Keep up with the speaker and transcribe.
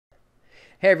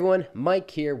Hey everyone, Mike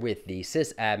here with the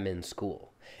SysAdmin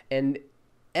School. And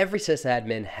every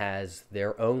sysadmin has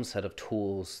their own set of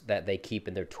tools that they keep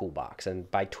in their toolbox. And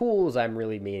by tools, I'm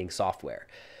really meaning software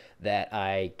that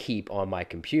I keep on my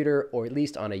computer or at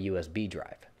least on a USB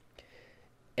drive.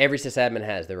 Every sysadmin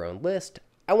has their own list.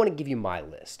 I want to give you my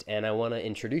list, and I want to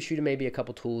introduce you to maybe a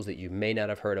couple tools that you may not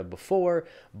have heard of before,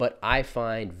 but I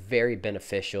find very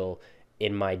beneficial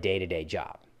in my day-to-day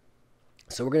job.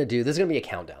 So this is going to be a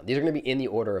countdown. These are going to be in the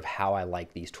order of how I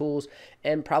like these tools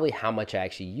and probably how much I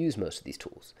actually use most of these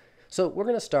tools. So we're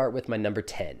going to start with my number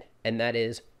 10, and that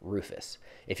is Rufus.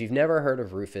 If you've never heard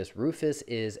of Rufus, Rufus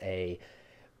is a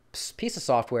piece of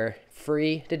software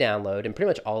free to download, and pretty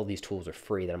much all of these tools are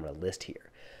free that I'm going to list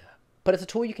here. But it's a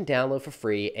tool you can download for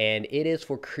free, and it is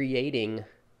for creating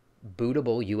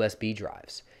bootable USB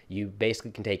drives. You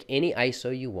basically can take any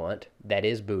ISO you want that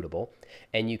is bootable,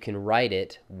 and you can write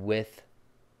it with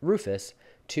Rufus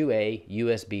to a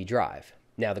USB drive.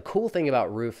 Now, the cool thing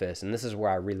about Rufus, and this is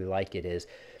where I really like it, is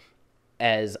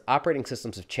as operating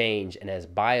systems have changed and as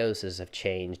BIOSes have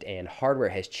changed and hardware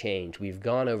has changed, we've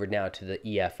gone over now to the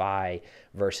EFI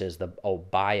versus the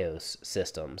old BIOS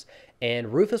systems.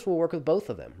 And Rufus will work with both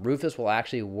of them. Rufus will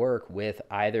actually work with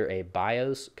either a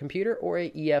BIOS computer or a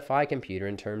EFI computer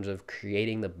in terms of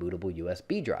creating the bootable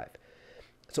USB drive.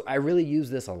 So I really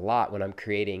use this a lot when I'm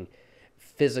creating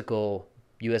physical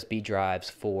USB drives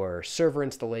for server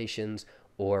installations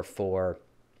or for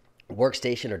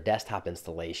workstation or desktop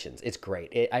installations. It's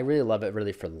great. I really love it.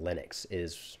 Really, for Linux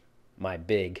is my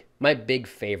big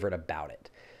favorite about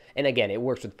it. And again, it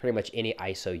works with pretty much any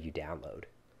ISO you download.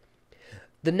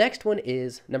 The next one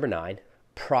is number 9,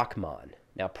 Procmon.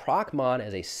 Now, Procmon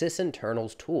is a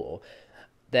sysinternals tool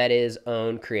that is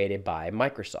created by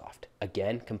Microsoft.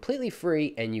 Again, completely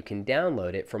free, and you can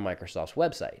download it from Microsoft's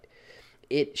website.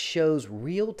 It shows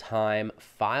real-time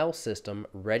file system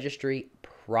registry,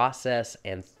 process,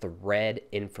 and thread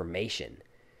information.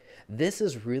 This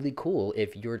is really cool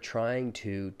if you're trying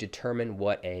to determine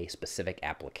what a specific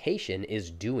application is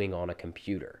doing on a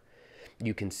computer.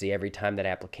 You can see every time that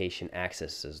application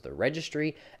accesses the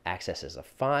registry, accesses a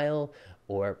file,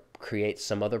 or creates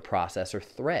some other process or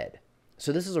thread.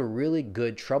 So this is a really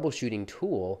good troubleshooting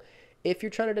tool if you're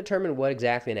trying to determine what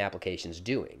exactly an application is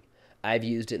doing. I've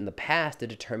used it in the past to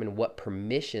determine what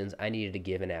permissions I needed to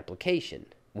give an application.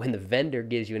 When the vendor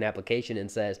gives you an application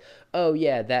and says, oh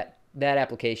yeah, that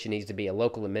application needs to be a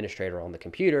local administrator on the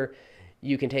computer,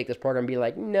 you can take this program and be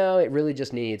like, no, it really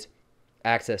just needs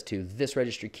access to this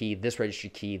registry key,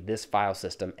 this file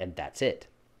system, and that's it,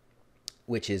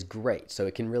 which is great. So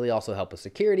it can really also help with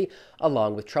security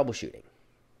along with troubleshooting.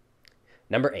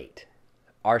 Number 8,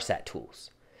 RSAT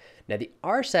tools. Now, the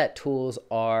RSAT tools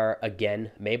are,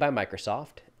 again, made by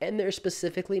Microsoft, and they're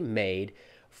specifically made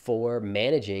for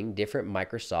managing different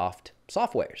Microsoft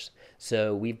softwares.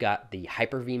 So we've got the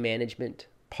Hyper-V management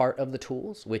part of the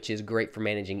tools, which is great for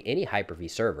managing any Hyper-V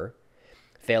server.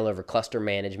 Failover cluster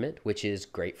management, which is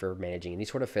great for managing any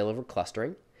sort of failover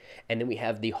clustering. And then we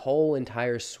have the whole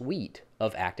entire suite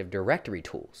of Active Directory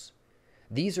tools.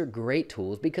 These are great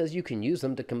tools because you can use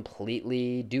them to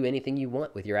completely do anything you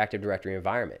want with your Active Directory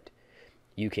environment.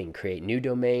 You can create new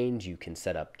domains, you can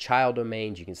set up child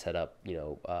domains, you can set up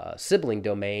sibling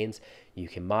domains, you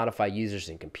can modify users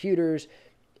and computers,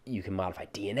 you can modify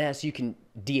DNS, you can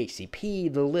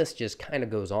DHCP, the list just kind of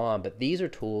goes on, but these are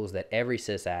tools that every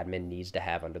sysadmin needs to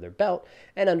have under their belt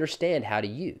and understand how to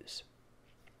use.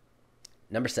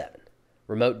 Number 7,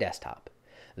 remote desktop.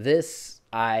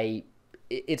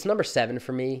 It's number 7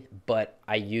 for me, but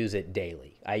I use it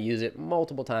daily. I use it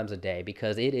multiple times a day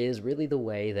because it is really the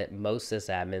way that most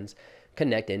sysadmins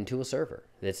connect into a server.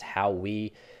 That's how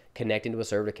we connect into a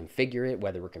server to configure it,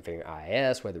 whether we're configuring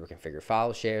IIS, whether we're configuring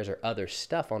file shares or other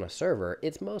stuff on a server.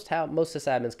 It's how most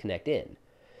sysadmins connect in.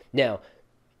 Now,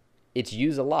 it's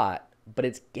used a lot, but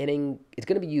it's going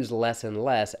to be used less and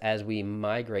less as we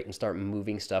migrate and start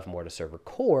moving stuff more to server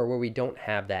core where we don't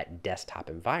have that desktop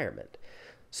environment.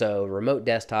 So remote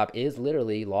desktop is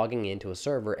literally logging into a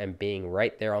server and being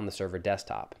right there on the server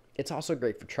desktop. It's also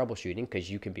great for troubleshooting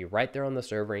because you can be right there on the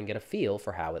server and get a feel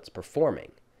for how it's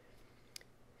performing.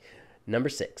 Number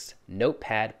 6,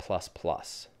 Notepad++.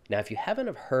 Now, if you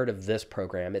haven't heard of this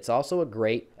program, it's also a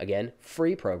great, again,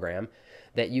 free program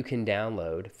that you can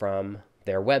download from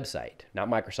their website. Not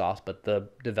Microsoft, but the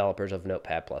developers of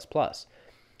Notepad++.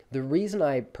 The reason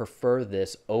I prefer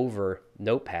this over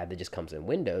Notepad that just comes in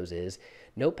Windows is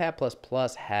Notepad++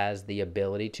 has the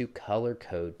ability to color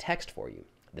code text for you.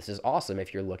 This is awesome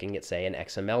if you're looking at, say, an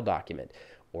XML document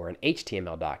or an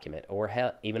HTML document or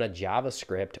even a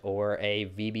JavaScript or a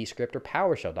VB script or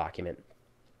PowerShell document.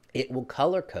 It will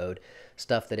color code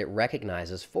stuff that it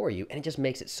recognizes for you, and it just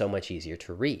makes it so much easier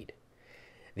to read.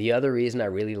 The other reason I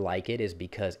really like it is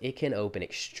because it can open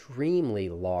extremely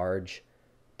large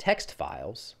text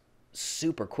files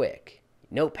super quick.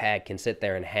 Notepad can sit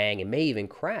there and hang and may even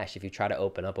crash if you try to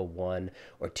open up a 1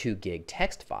 or 2 gig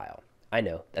text file. I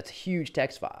know, that's a huge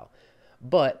text file,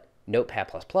 but Notepad++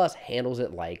 handles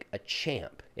it like a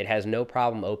champ. It has no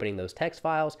problem opening those text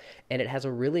files, and it has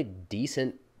a really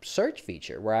decent search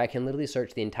feature where I can literally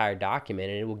search the entire document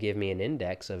and it will give me an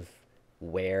index of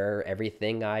where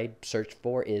everything I searched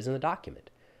for is in the document.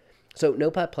 So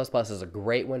Notepad++ is a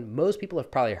great one. Most people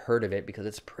have probably heard of it because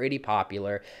it's pretty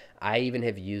popular. I even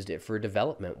have used it for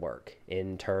development work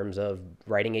in terms of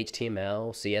writing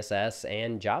HTML, CSS,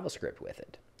 and JavaScript with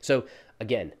it. So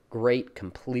again, great,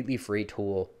 completely free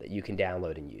tool that you can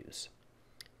download and use.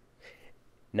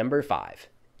 Number 5,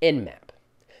 Nmap.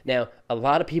 Now, a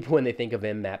lot of people, when they think of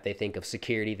Nmap, they think of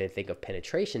security, they think of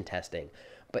penetration testing,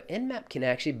 but Nmap can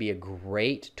actually be a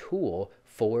great tool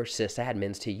for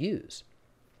sysadmins to use.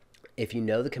 If you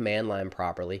know the command line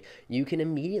properly, you can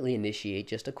immediately initiate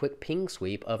just a quick ping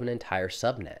sweep of an entire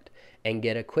subnet and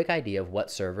get a quick idea of what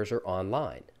servers are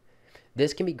online.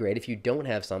 This can be great if you don't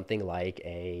have something like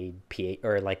a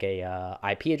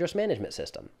IP address management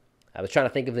system. I was trying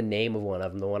to think of the name of one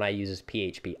of them. The one I use is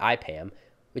PHP IPAM,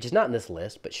 which is not in this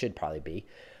list, but should probably be.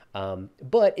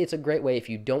 But it's a great way if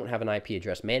you don't have an IP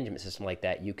address management system like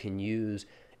that, you can use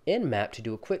Nmap to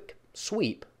do a quick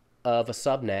sweep of a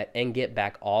subnet and get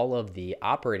back all of the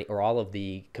all of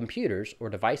the computers or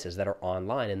devices that are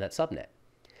online in that subnet.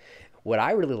 What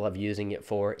I really love using it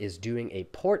for is doing a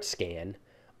port scan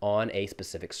on a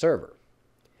specific server.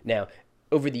 Now,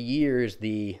 over the years,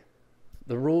 the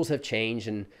rules have changed,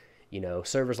 and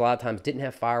servers a lot of times didn't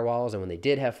have firewalls, and when they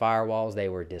did have firewalls, they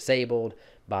were disabled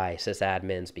by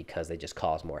sysadmins because they just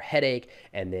caused more headache.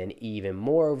 And then even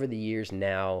more over the years,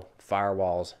 now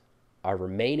firewalls are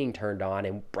remaining turned on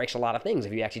and breaks a lot of things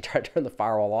if you actually try to turn the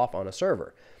firewall off on a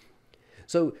server.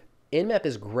 So Nmap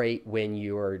is great when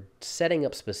you're setting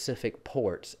up specific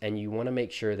ports and you want to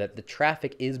make sure that the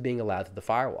traffic is being allowed to the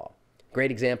firewall. Great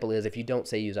example is if you don't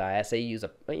say use IIS, say you use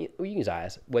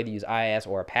IIS, whether you use IIS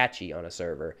or Apache on a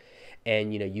server,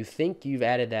 and you think you've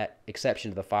added that exception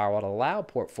to the firewall to allow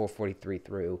port 443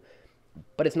 through,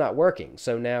 but it's not working.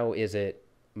 So now is it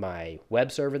my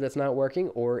web server that's not working,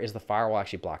 or is the firewall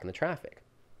actually blocking the traffic?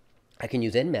 I can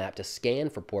use Nmap to scan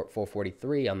for port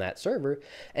 443 on that server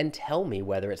and tell me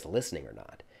whether it's listening or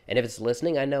not. And if it's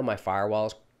listening, I know my firewall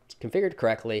is configured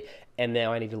correctly, and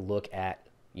now I need to look at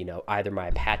either my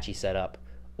Apache setup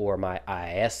or my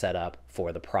IIS setup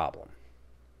for the problem.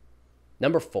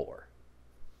 Number 4,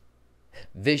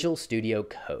 Visual Studio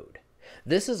Code.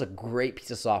 This is a great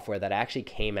piece of software that actually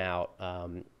came out,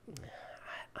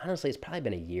 honestly, it's probably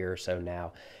been a year or so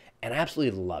now, and I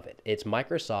absolutely love it. It's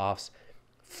Microsoft's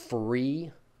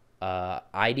free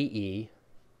IDE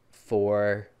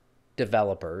for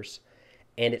developers,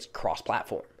 and it's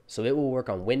cross-platform. So it will work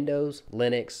on Windows,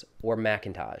 Linux, or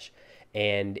Macintosh.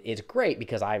 And it's great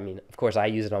because, of course, I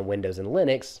use it on Windows and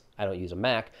Linux. I don't use a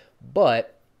Mac,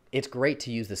 but it's great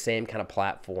to use the same kind of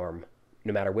platform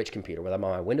no matter which computer. Whether I'm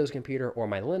on my Windows computer or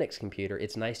my Linux computer,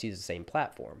 it's nice to use the same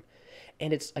platform.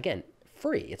 And it's, again,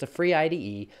 free. It's a free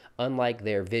IDE, unlike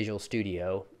their Visual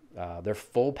Studio, their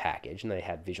full package. And they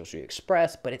had Visual Studio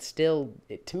Express, but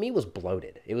it to me was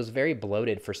bloated. It was very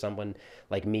bloated for someone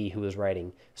like me who was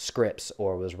writing scripts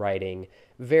or was writing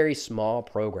very small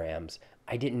programs.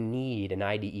 I didn't need an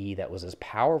IDE that was as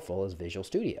powerful as Visual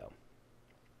Studio.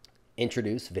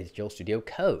 Introduce Visual Studio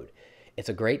Code. It's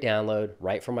a great download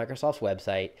right from Microsoft's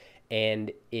website,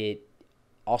 and it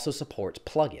also supports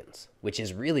plugins, which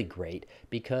is really great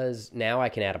because now I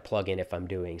can add a plugin if I'm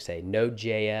doing, say,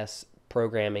 Node.js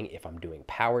programming, if I'm doing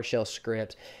PowerShell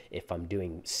scripts, if I'm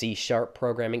doing C#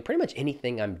 programming, pretty much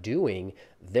anything I'm doing,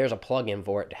 there's a plugin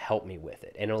for it to help me with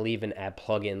it. And it'll even add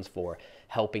plugins for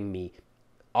helping me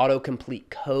autocomplete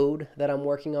code that I'm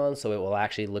working on, so it will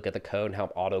actually look at the code and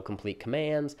help autocomplete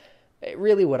commands.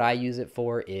 Really what I use it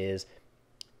for is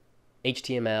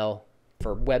HTML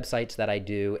for websites that I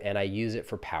do, and I use it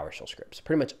for PowerShell scripts.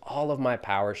 Pretty much all of my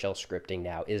PowerShell scripting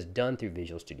now is done through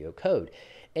Visual Studio Code.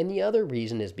 And the other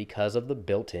reason is because of the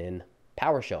built-in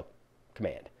PowerShell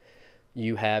command.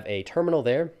 You have a terminal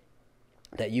there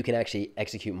that you can actually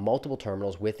execute multiple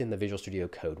terminals within the Visual Studio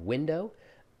Code window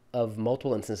of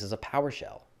multiple instances of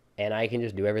PowerShell. And I can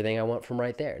just do everything I want from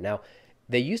right there. Now,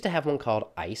 they used to have one called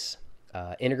ICE,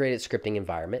 Integrated Scripting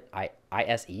Environment,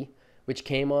 ISE, which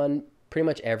came on pretty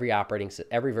much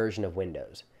every version of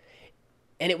Windows.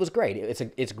 And it was great.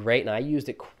 It's great, and I used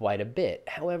it quite a bit.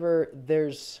 However,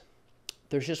 there's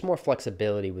there's just more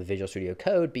flexibility with Visual Studio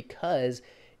Code because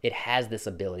it has this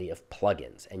ability of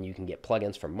plugins, and you can get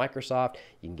plugins from Microsoft,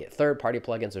 you can get third-party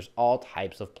plugins, there's all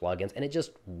types of plugins, and it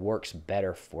just works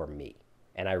better for me,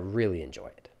 and I really enjoy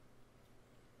it.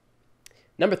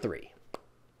 Number 3,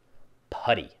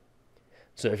 Putty.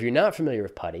 So if you're not familiar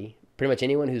with Putty, pretty much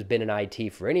anyone who's been in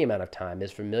IT for any amount of time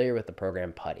is familiar with the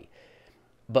program Putty.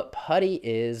 But Putty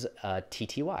is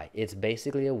TTY. It's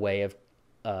basically a way of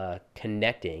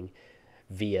connecting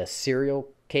via serial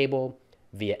cable,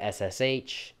 via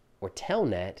SSH or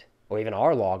Telnet, or even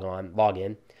our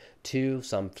login to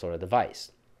some sort of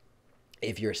device.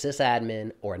 If you're a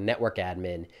sysadmin or a network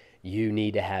admin, you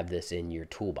need to have this in your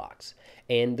toolbox.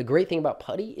 And the great thing about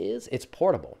Putty is it's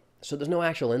portable. So there's no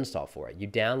actual install for it. You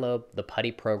download the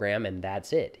Putty program and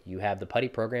that's it. You have the Putty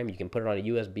program, you can put it on a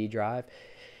USB drive,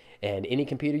 and any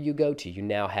computer you go to, you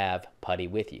now have Putty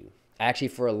with you. Actually,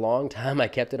 for a long time, I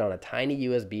kept it on a tiny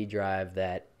USB drive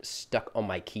that stuck on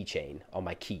my keychain, on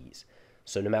my keys.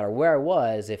 So no matter where I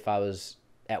was, if I was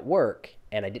at work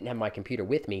and I didn't have my computer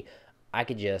with me, I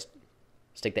could just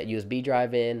stick that USB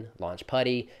drive in, launch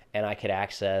Putty, and I could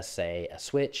access, say, a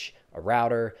switch, a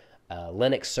router, a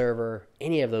Linux server,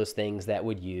 any of those things that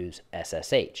would use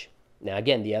SSH. Now,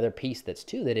 again, the other piece that's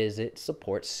to that is it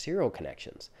supports serial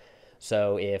connections.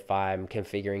 So if I'm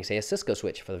configuring, say, a Cisco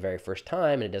switch for the very first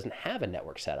time and it doesn't have a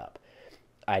network setup,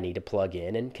 I need to plug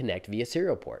in and connect via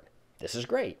serial port. This is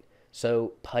great.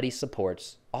 So Putty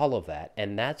supports all of that,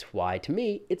 and that's why, to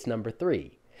me, it's number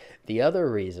 3. The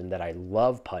other reason that I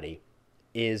love Putty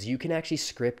is you can actually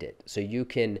script it. So you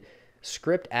can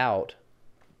script out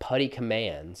Putty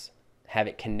commands, have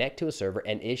it connect to a server,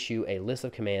 and issue a list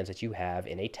of commands that you have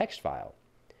in a text file.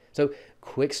 So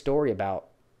quick story about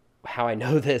how I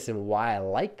know this and why I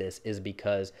like this is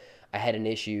because I had an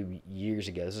issue years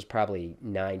ago. This is probably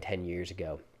 9-10 years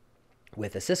ago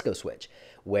with a Cisco switch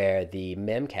where the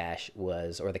mem cache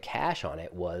was, or the cache on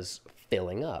it was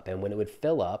filling up. And when it would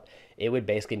fill up, it would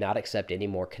basically not accept any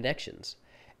more connections.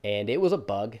 And it was a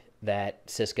bug that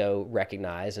Cisco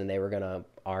recognized, and they were going to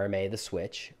RMA the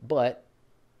switch. But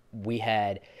we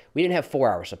didn't have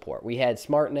 4-hour support. We had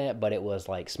SmartNet, but it was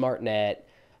like SmartNet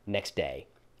next day.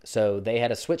 So they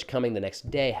had a switch coming the next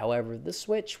day. However, the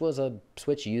switch was a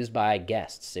switch used by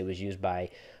guests. It was used by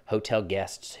hotel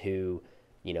guests who,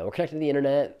 were connected to the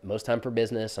internet, most time for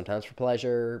business, sometimes for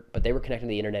pleasure, but they were connected to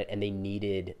the internet and they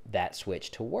needed that switch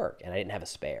to work, and I didn't have a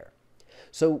spare.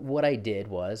 So what I did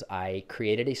was I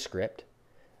created a script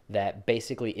that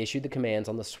basically issued the commands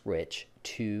on the switch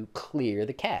to clear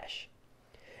the cache.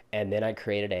 And then I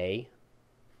created a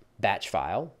batch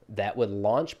file that would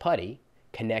launch Putty,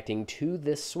 connecting to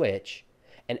this switch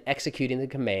and executing the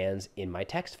commands in my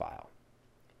text file.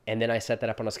 And then I set that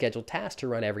up on a scheduled task to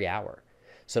run every hour.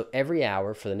 So every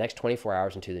hour for the next 24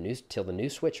 hours until the new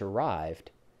switch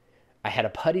arrived, I had a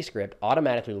Putty script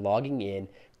automatically logging in,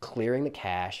 clearing the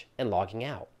cache, and logging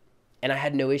out. And I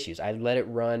had no issues. I let it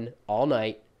run all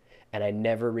night, and I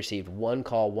never received one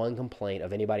call, one complaint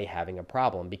of anybody having a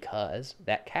problem because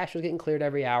that cache was getting cleared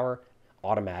every hour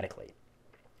automatically.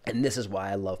 And this is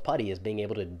why I love Putty, is being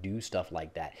able to do stuff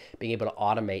like that, being able to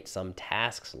automate some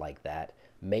tasks like that,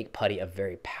 make Putty a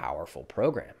very powerful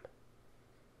program.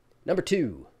 Number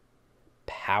 2,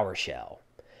 PowerShell.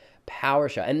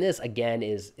 PowerShell, and this again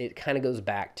it kind of goes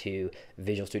back to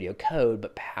Visual Studio Code,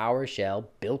 but PowerShell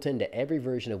built into every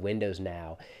version of Windows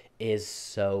now is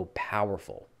so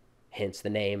powerful, hence the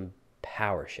name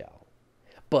PowerShell.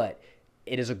 But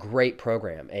it is a great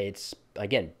program. It's,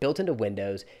 again, built into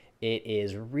Windows. It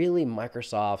is really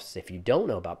Microsoft's, if you don't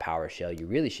know about PowerShell, you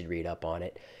really should read up on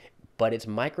it, but it's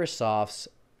Microsoft's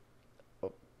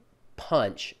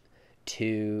punch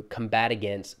to combat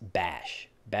against Bash.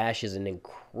 Bash is an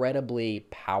incredibly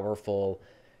powerful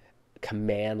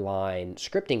command line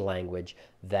scripting language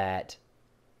that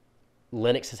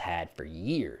Linux has had for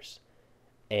years.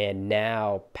 And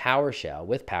now PowerShell,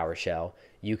 with PowerShell,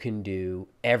 you can do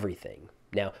everything.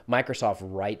 Now, Microsoft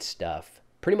writes stuff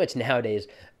pretty much nowadays,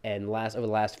 and over the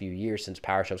last few years since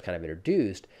PowerShell was kind of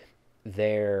introduced,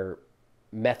 their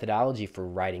methodology for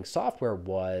writing software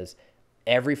was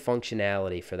every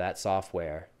functionality for that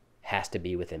software has to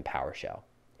be within PowerShell.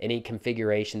 Any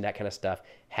configuration, that kind of stuff,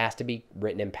 has to be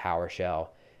written in PowerShell,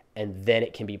 and then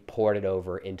it can be ported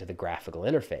over into the graphical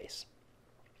interface.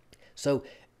 So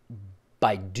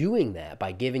by doing that,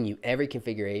 by giving you every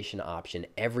configuration option,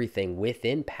 everything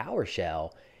within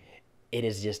PowerShell, it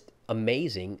is just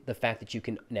amazing the fact that you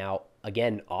can now,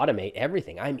 again, automate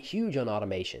everything. I'm huge on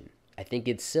automation. I think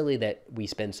it's silly that we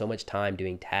spend so much time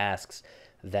doing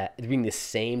the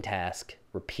same task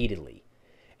repeatedly.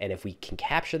 And if we can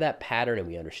capture that pattern and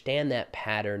we understand that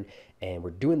pattern and we're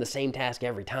doing the same task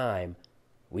every time,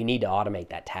 we need to automate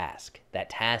that task. That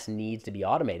task needs to be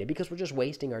automated because we're just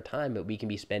wasting our time that we can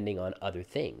be spending on other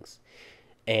things.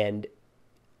 And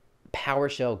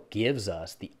PowerShell gives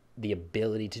us the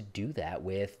ability to do that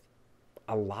with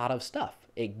a lot of stuff.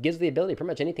 It gives the ability, pretty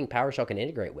much anything PowerShell can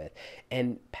integrate with.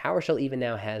 And PowerShell even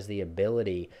now has the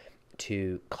ability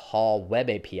to call web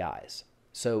APIs.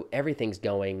 So everything's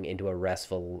going into a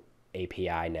RESTful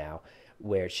API now,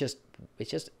 where it's just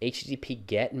HTTP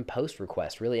GET and POST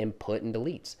requests, really input and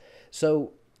deletes.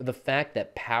 So the fact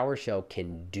that PowerShell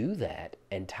can do that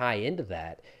and tie into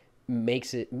that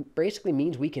makes it basically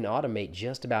means we can automate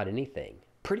just about anything,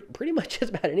 pretty much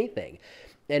just about anything.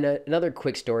 And another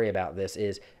quick story about this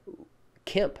is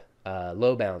Kemp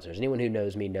load balancers. Anyone who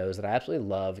knows me knows that I absolutely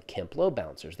love Kemp load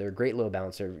balancers. They're a great load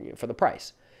balancer for the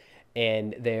price.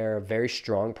 And they're a very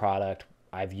strong product.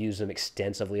 I've used them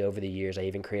extensively over the years. I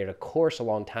even created a course a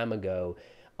long time ago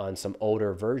on some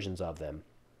older versions of them.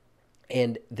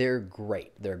 And they're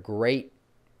great. They're great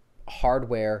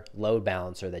hardware load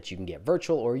balancer that you can get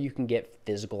virtual or you can get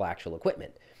physical actual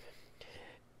equipment.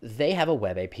 They have a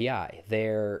web API.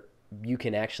 You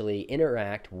can actually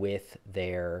interact with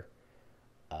their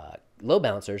load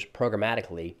balancers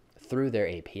programmatically through their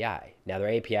API. Now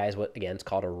their API is what, again, it's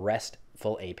called a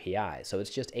RESTful API. So it's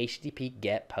just HTTP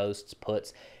GET, POSTs,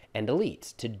 PUTs, and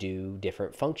deletes to do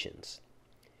different functions.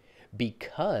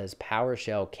 Because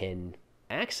PowerShell can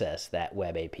access that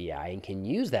web API and can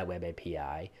use that web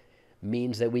API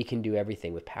means that we can do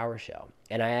everything with PowerShell.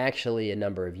 And I actually, a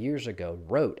number of years ago,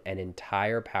 wrote an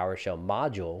entire PowerShell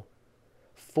module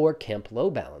for Kemp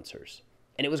load balancers.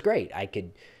 And it was great. I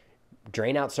could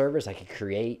drain out servers. I could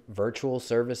create virtual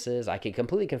services. I could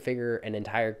completely configure an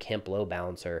entire Kemp load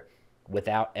balancer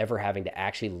without ever having to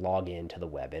actually log into the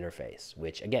web interface,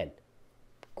 which, again,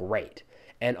 great.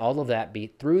 And all of that be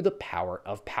through the power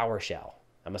of PowerShell.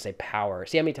 I'm going to say power.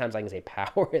 See how many times I can say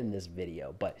power in this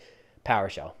video, but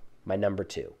PowerShell, my number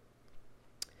 2.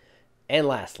 And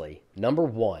lastly, number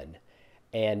 1.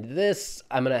 And this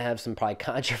I'm going to have some probably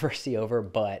controversy over,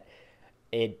 but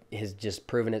it has just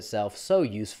proven itself so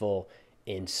useful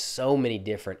in so many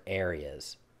different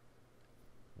areas.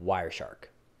 Wireshark.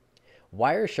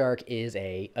 Wireshark is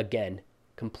again,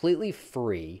 completely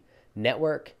free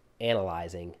network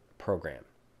analyzing program.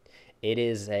 It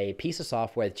is a piece of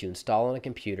software that you install on a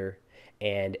computer,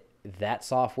 and that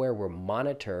software will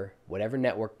monitor whatever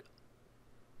network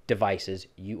devices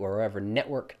or whatever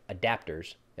network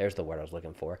adapters, there's the word I was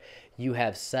looking for, you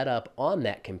have set up on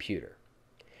that computer.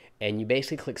 And you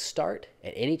basically click start,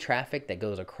 and any traffic that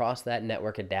goes across that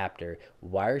network adapter,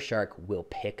 Wireshark will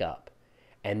pick up,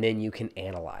 and then you can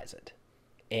analyze it.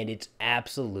 And it's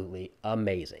absolutely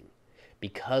amazing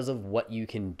because of what you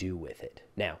can do with it.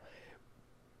 Now,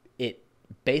 it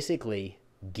basically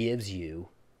gives you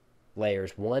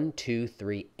layers 1, 2,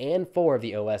 3, and 4 of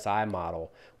the OSI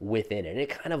model within it. And it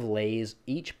kind of lays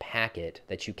each packet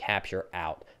that you capture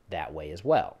out that way as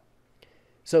well.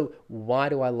 So why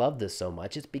do I love this so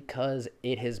much? It's because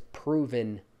it has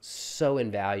proven so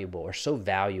invaluable or so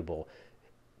valuable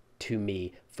to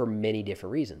me for many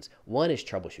different reasons. One is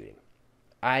troubleshooting.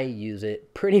 I use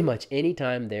it pretty much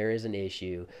anytime there is an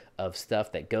issue of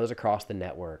stuff that goes across the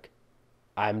network.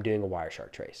 I'm doing a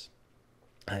Wireshark trace.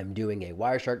 I'm doing a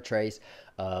Wireshark trace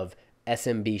of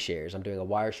SMB shares. I'm doing a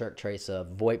Wireshark trace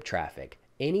of VoIP traffic.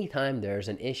 Anytime there's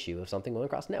an issue of something going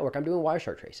across the network, I'm doing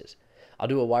Wireshark traces. I'll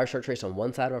do a Wireshark trace on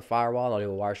one side of a firewall, and I'll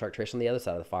do a Wireshark trace on the other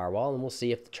side of the firewall, and we'll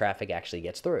see if the traffic actually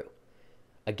gets through.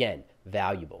 Again,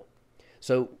 valuable.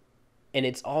 So, and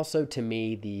it's also, to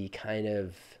me, the kind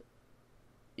of,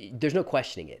 there's no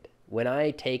questioning it. When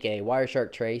I take a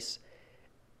Wireshark trace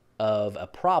of a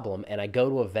problem and I go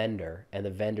to a vendor and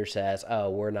the vendor says,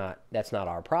 oh, that's not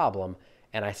our problem.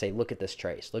 And I say, look at this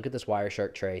trace, look at this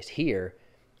Wireshark trace here.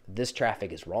 This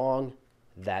traffic is wrong.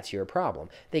 That's your problem.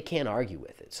 They can't argue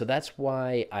with it. So that's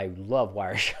why I love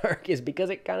Wireshark, is because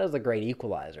it kind of is a great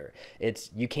equalizer.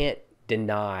 You can't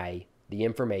deny the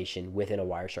information within a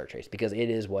Wireshark trace because it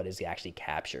is what is actually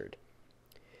captured.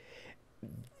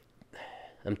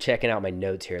 I'm checking out my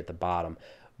notes here at the bottom.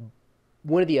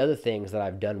 One of the other things that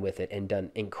I've done with it and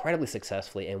done incredibly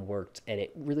successfully and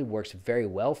it really works very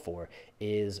well for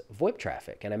is VoIP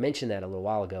traffic. And I mentioned that a little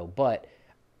while ago, but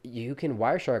you can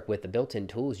Wireshark with the built-in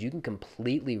tools, you can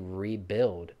completely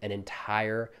rebuild an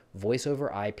entire voice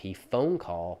over IP phone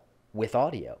call with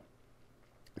audio.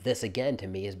 This, again, to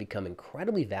me has become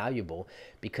incredibly valuable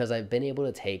because I've been able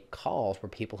to take calls where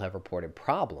people have reported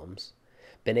problems,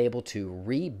 been able to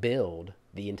rebuild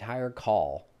the entire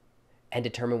call and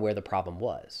determine where the problem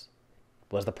was.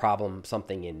 Was the problem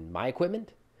something in my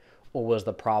equipment? Or was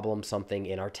the problem something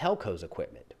in our telco's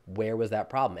equipment? Where was that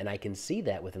problem? And I can see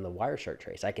that within the Wireshark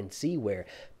trace. I can see where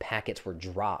packets were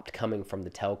dropped coming from the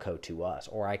telco to us.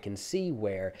 Or I can see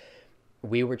where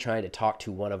we were trying to talk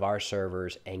to one of our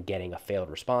servers and getting a failed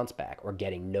response back or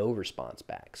getting no response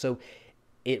back. So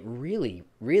it really,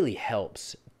 really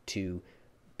helps to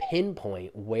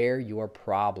pinpoint where your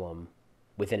problem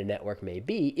within a network may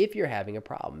be if you're having a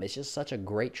problem. It's just such a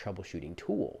great troubleshooting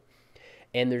tool.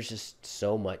 And there's just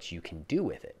so much you can do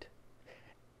with it.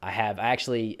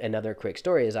 Another quick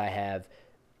story is I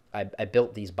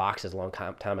built these boxes a long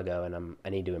time ago, and I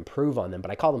need to improve on them,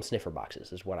 but I call them sniffer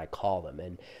boxes is what I call them.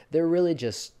 And they're really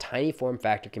just tiny form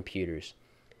factor computers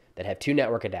that have 2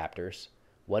 network adapters,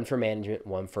 one for management,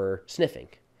 one for sniffing.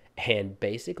 And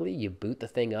basically you boot the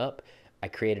thing up.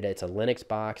 It's a Linux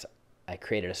box. I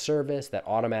created a service that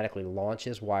automatically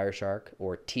launches Wireshark,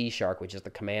 or T-Shark, which is the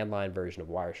command line version of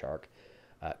Wireshark.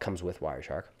 Comes with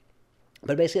Wireshark.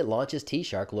 But basically it launches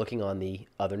T-Shark looking on the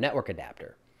other network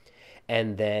adapter.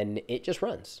 And then it just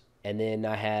runs. And then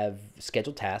I have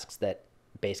scheduled tasks that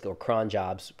basically, or cron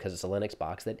jobs, because it's a Linux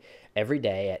box, that every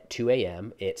day at 2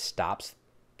 a.m. it stops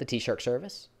the T-Shark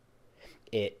service.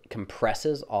 It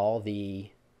compresses all the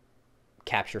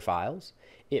capture files.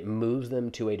 It moves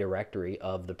them to a directory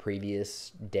of the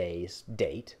previous day's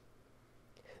date.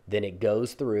 Then it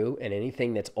goes through, and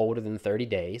anything that's older than 30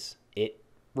 days, it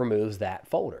removes that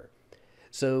folder.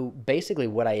 So basically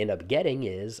what I end up getting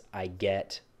is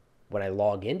when I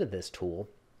log into this tool,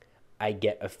 I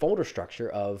get a folder structure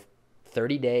of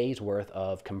 30 days worth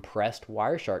of compressed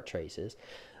Wireshark traces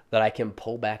that I can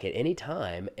pull back at any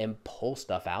time and pull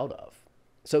stuff out of.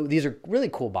 So these are really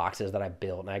cool boxes that I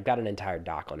built, and I've got an entire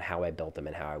doc on how I built them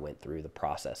and how I went through the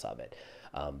process of it.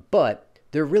 But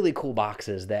they're really cool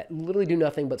boxes that literally do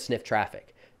nothing but sniff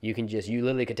traffic. You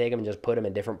literally could take them and just put them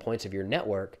in different points of your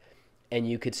network, and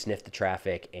you could sniff the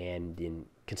traffic and then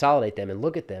consolidate them and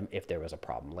look at them if there was a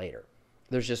problem later.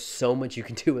 There's just so much you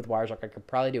can do with Wireshark. I could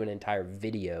probably do an entire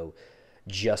video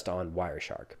just on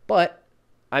Wireshark, but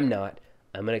I'm not.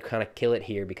 I'm going to kind of kill it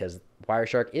here because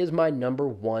Wireshark is my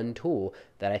 #1 tool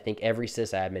that I think every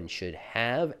sysadmin should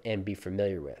have and be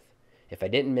familiar with. If I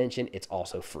didn't mention, it's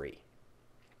also free.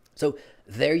 So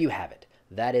there you have it.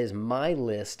 That is my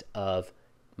list of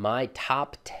my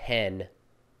top 10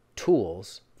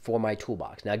 tools for my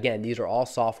toolbox. Now, again, these are all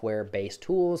software-based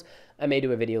tools. I may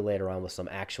do a video later on with some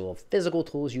actual physical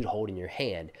tools you'd hold in your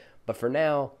hand. But for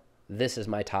now, this is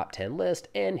my top 10 list,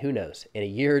 and who knows, in a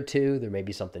year or two, there may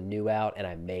be something new out, and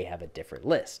I may have a different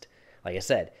list. Like I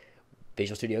said,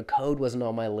 Visual Studio Code wasn't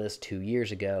on my list 2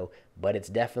 years ago, but it's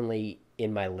definitely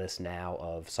in my list now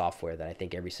of software that I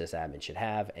think every sysadmin should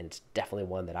have, and it's definitely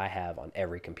one that I have on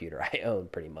every computer I own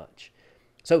pretty much.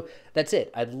 So that's it.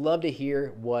 I'd love to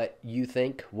hear what you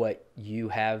think, what you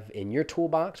have in your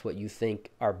toolbox, what you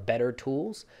think are better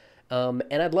tools. And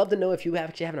I'd love to know if you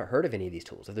actually haven't heard of any of these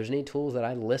tools. If there's any tools that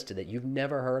I listed that you've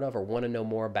never heard of or want to know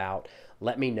more about,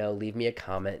 let me know. Leave me a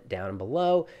comment down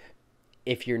below.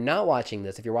 If you're not watching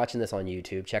this, if you're watching this on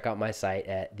YouTube, check out my site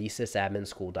at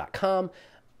SysAdminSchool.com.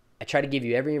 I try to give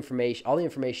you all the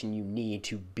information you need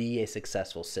to be a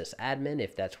successful sysadmin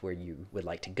if that's where you would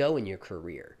like to go in your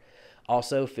career.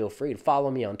 Also, feel free to follow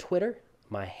me on Twitter.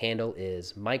 My handle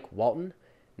is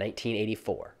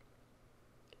MikeWalton1984.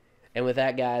 And with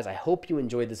that, guys, I hope you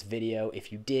enjoyed this video.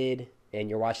 If you did, and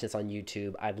you're watching this on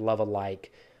YouTube, I'd love a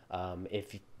like.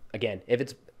 If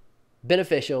it's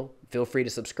beneficial, feel free to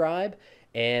subscribe,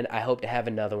 and I hope to have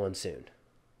another one soon.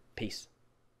 Peace.